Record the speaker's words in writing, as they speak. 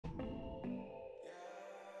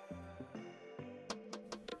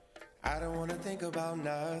I don't wanna think about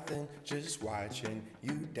nothing, just watching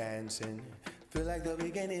you dancing. Feel like the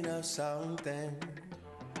beginning of something.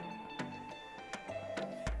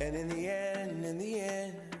 And in the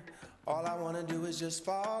end, all I wanna do is just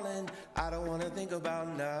fall in. I don't wanna think about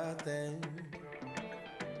nothing.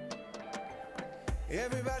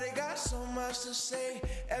 Everybody got so much to say.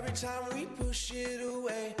 Every time we push it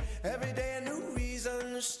away, every day a new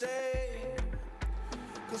reason to stay.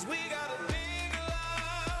 'Cause we got a big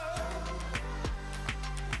love,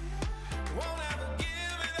 won't ever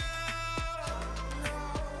give it up, no.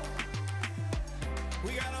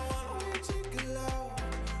 We got a one-way ticket, love.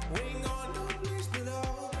 We ain't going no place but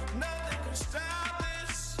all. Nothing can stop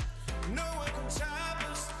this, no one can stop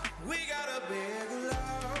us. We got a big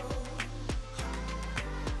love.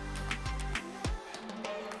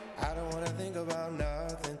 I don't wanna think about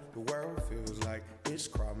nothing. The world feels like it's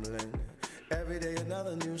crumbling. Every day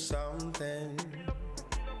another new something.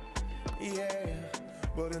 Yeah,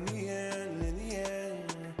 but in the end,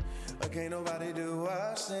 can't nobody do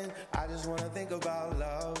us in. I just wanna think about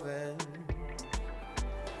loving.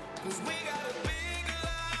 'Cause we got a big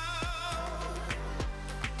love,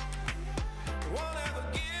 won't ever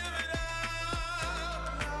give it up,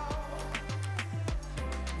 no.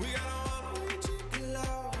 We got a one-way ticket,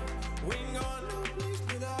 love. We ain't going no place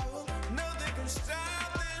but all. Nothing can stop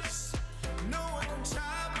this, no one can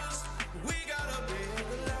stop us. We got a big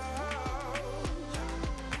love.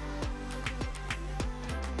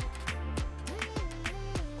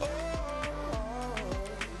 Oh,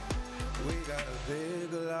 we got a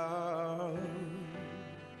big love.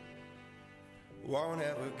 Won't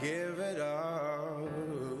ever give it up,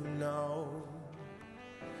 no.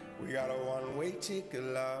 We got a one-way ticket,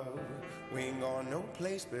 love. We ain't going no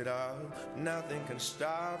place but up. Nothing can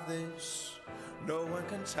stop this, no one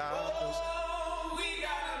can top us. Oh, we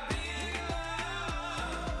got a